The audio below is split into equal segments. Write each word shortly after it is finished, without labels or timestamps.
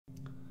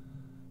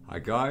Hi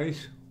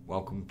guys,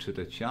 welcome to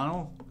the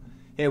channel.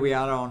 Here we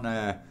are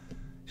on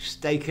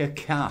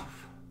Staker.Cafe.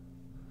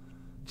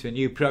 It's a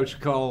new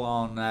protocol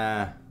on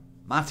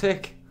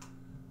Matic.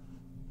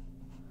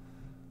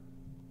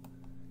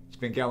 It's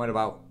been going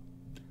about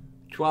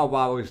 12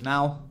 hours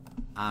now,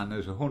 and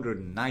there's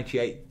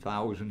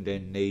 198,000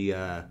 in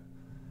the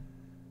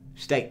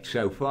stake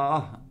so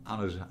far,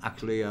 and there's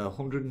actually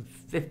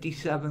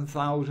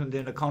 157,000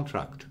 in a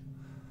contract.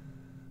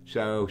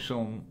 So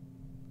some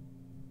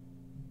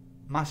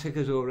Matic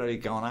has already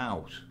gone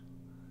out.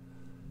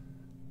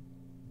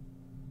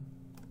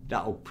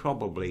 That'll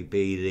probably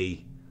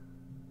be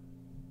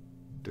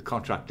the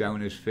contract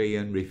owner's fee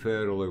and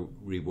referral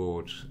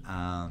rewards,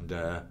 and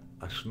a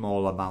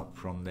small amount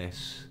from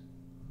this,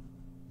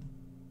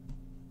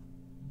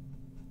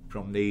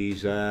 from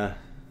these unlock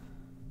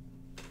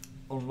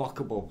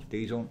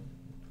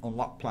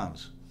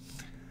plans.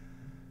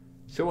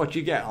 So what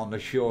you get on the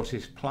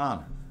shortest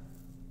plan?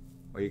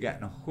 Well, you're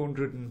getting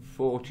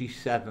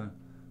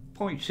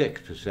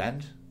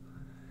 147.6%,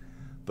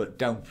 but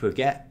don't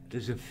forget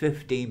there's a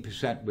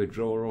 15%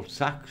 withdrawal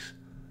tax.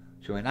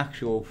 So in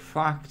actual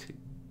fact,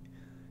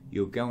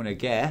 you're going to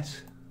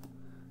get,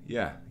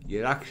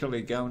 you're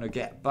actually going to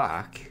get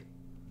back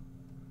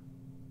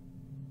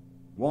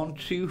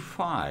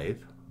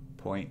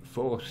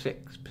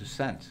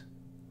 125.46%.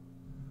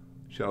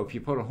 So if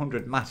you put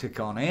 100 Matic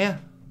on here,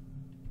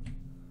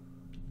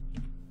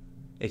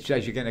 it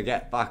says you're going to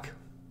get back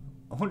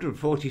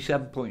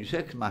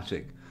 147.6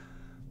 Matic,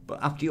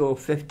 but after your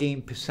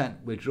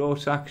 15% withdrawal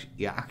tax,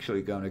 you're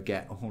actually going to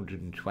get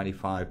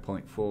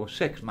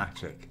 125.46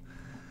 Matic,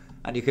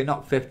 and you can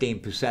knock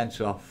 15%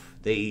 off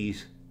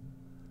these,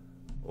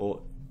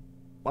 or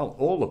well,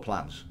 all the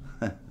plans.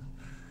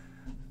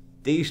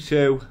 These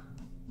two,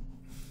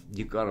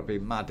 you've got to be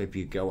mad if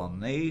you go on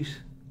these.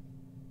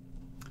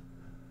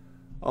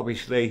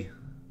 Obviously,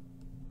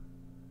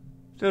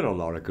 there are a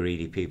lot of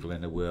greedy people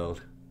in the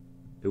world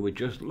who would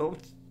just love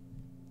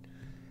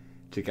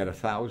to get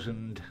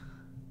 1,000%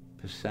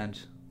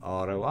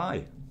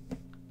 ROI.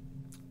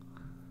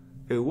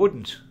 Who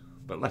wouldn't?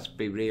 But let's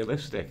be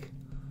realistic.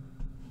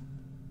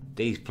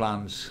 These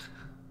plans,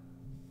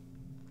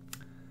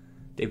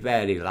 they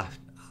vary.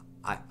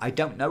 I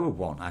don't know of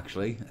one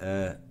actually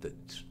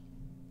that's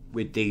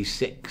with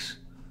these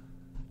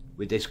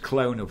with this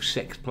clone of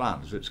 6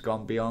 plans that's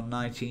gone beyond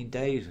 19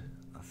 days.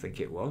 I think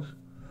it was.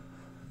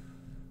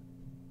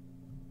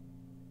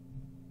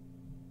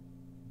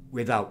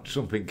 Without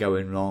something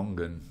going wrong.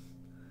 And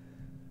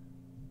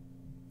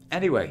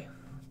anyway,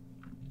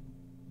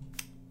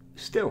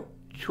 still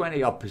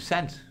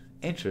 20%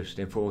 interest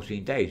in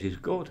 14 days is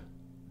good.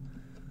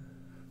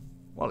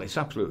 Well, it's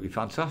absolutely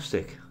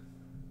fantastic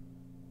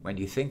when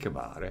you think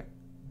about it.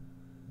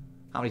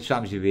 How many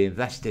times have you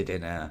invested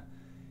in a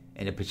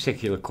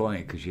particular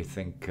coin because you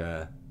think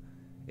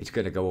it's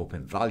going to go up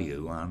in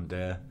value, and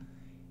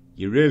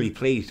you're really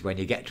pleased when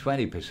you get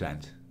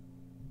 20%.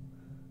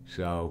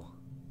 So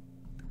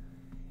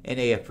in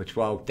here for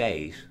 12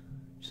 days,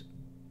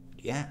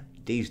 yeah,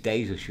 these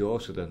days are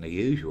shorter than the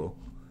usual.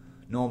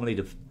 Normally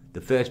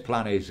the first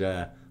plan is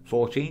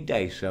 14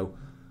 days, so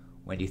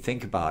when you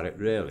think about it,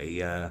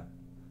 really,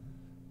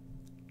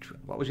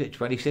 what was it,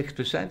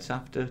 26%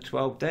 after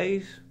 12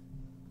 days?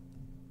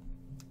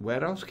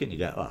 Where else can you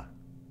get that?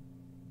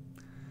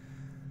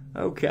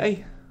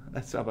 Okay,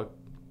 let's have a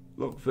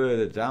look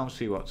further down,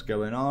 see what's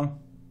going on.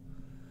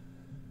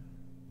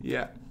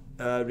 Yeah.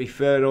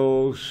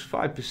 Referrals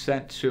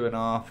 5%,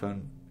 2.5%,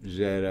 and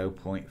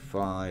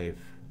 0.5%.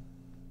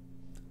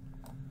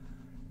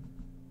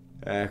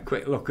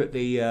 Quick look at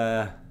the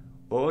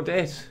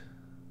audit.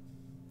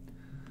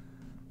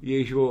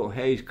 Usual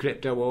Hayes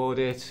crypto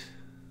audit,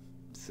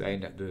 saying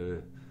that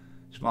the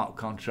smart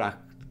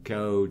contract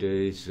code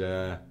is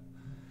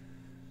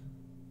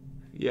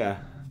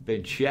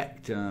been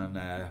checked and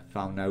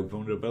found no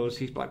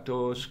vulnerabilities,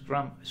 backdoor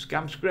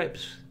scam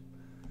scripts.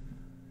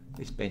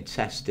 It's been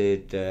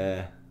tested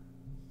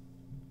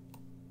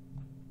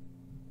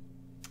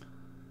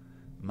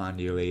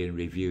manually and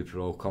reviewed for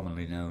all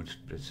commonly known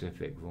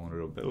specific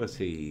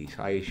vulnerabilities.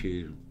 High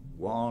issue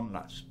 1,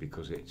 that's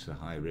because it's a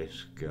high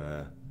risk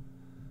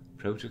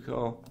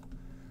protocol.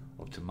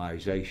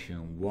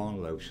 Optimization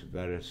 1, low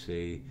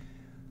severity.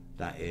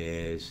 That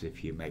is,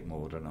 if you make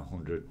more than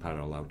 100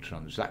 parallel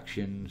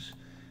transactions,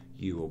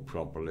 you will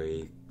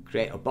probably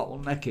create a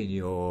bottleneck in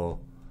your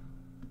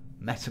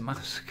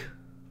MetaMask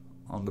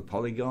on the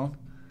Polygon,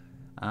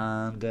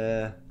 and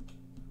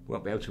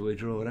won't be able to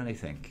withdraw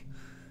anything.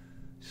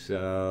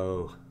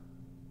 So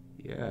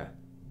yeah,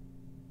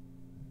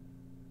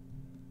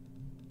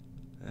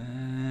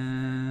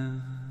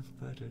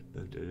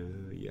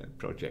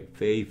 project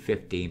fee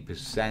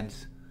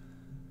 15%,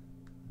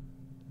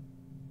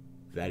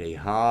 very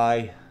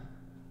high.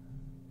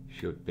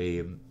 Should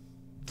be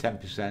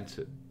 10%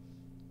 at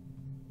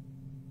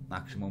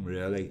maximum,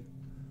 really.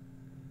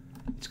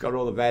 It's got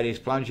all the various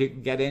plans you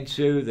can get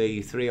into,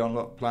 the 3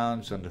 unlock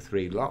plans and the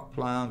 3 lock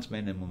plans.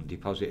 Minimum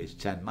deposit is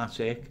 10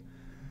 Matic.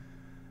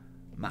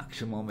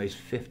 Maximum is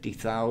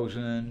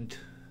 50,000.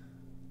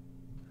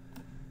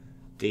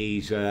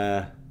 These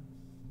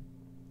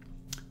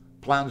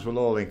plans will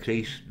all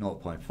increase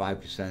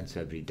 0.5%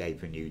 every day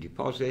for new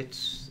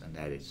deposits, and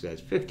there it says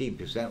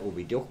 15% will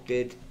be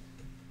deducted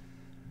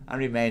and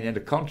remain in the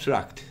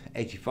contract.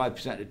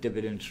 85% of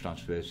dividends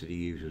transferred to the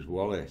user's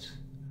wallet.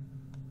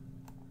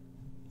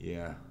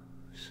 Yeah,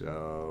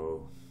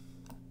 so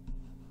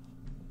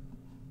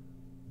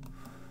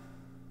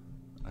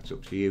that's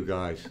up to you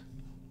guys.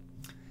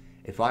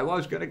 If I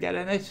was going to get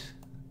in it,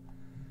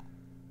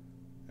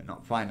 and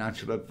not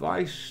financial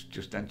advice,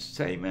 just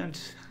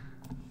entertainment,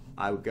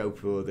 I would go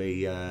for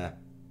the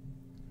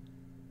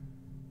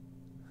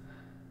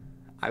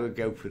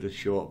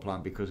short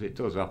plan because it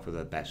does offer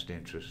the best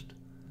interest.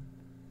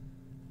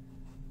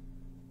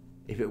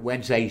 If it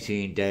went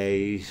 18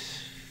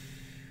 days,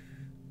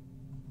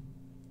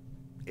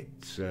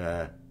 it's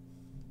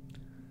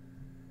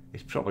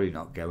probably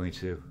not going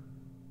to.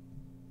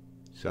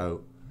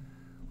 So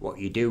what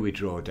you do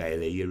withdraw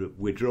daily, you're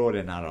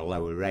withdrawing at a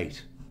lower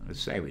rate. And the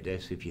same with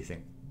this, if you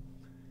think,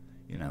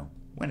 you know,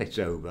 when it's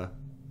over,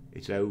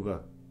 it's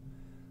over.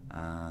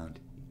 And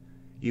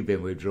you've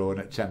been withdrawing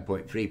at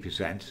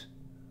 10.3%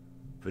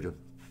 for the,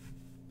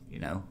 you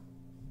know,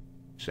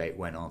 say it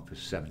went on for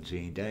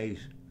 17 days.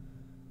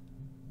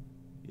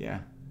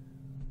 Yeah.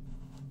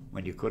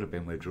 When you could have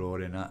been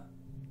withdrawing at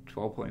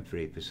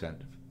 12.3%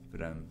 for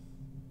them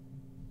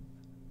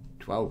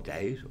 12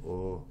 days,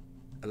 or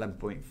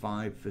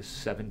 11.5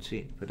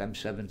 for them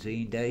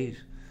 17 days.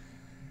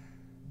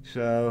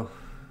 So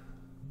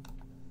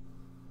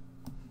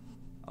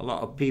a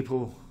lot of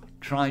people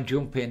try and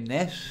jump in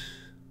this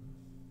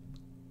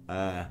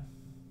because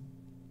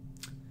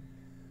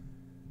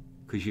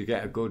you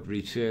get a good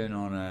return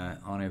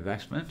on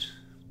investment.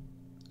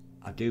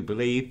 I do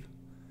believe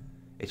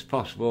it's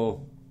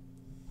possible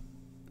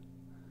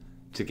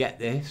to get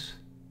this,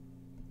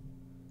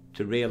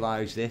 to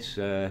realise this,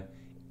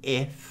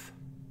 if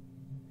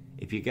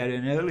you get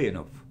in early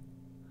enough,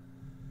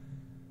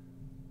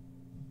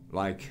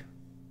 like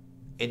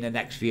in the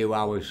next few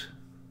hours,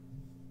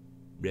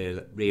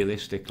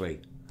 realistically.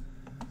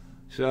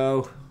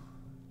 So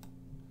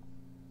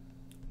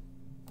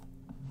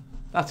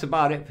that's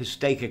about it for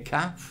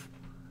Staker.Cafe.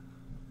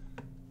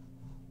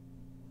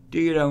 Do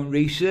your own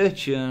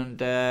research, and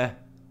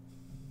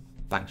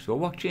thanks for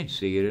watching.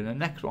 See you in the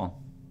next one.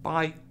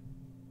 Bye.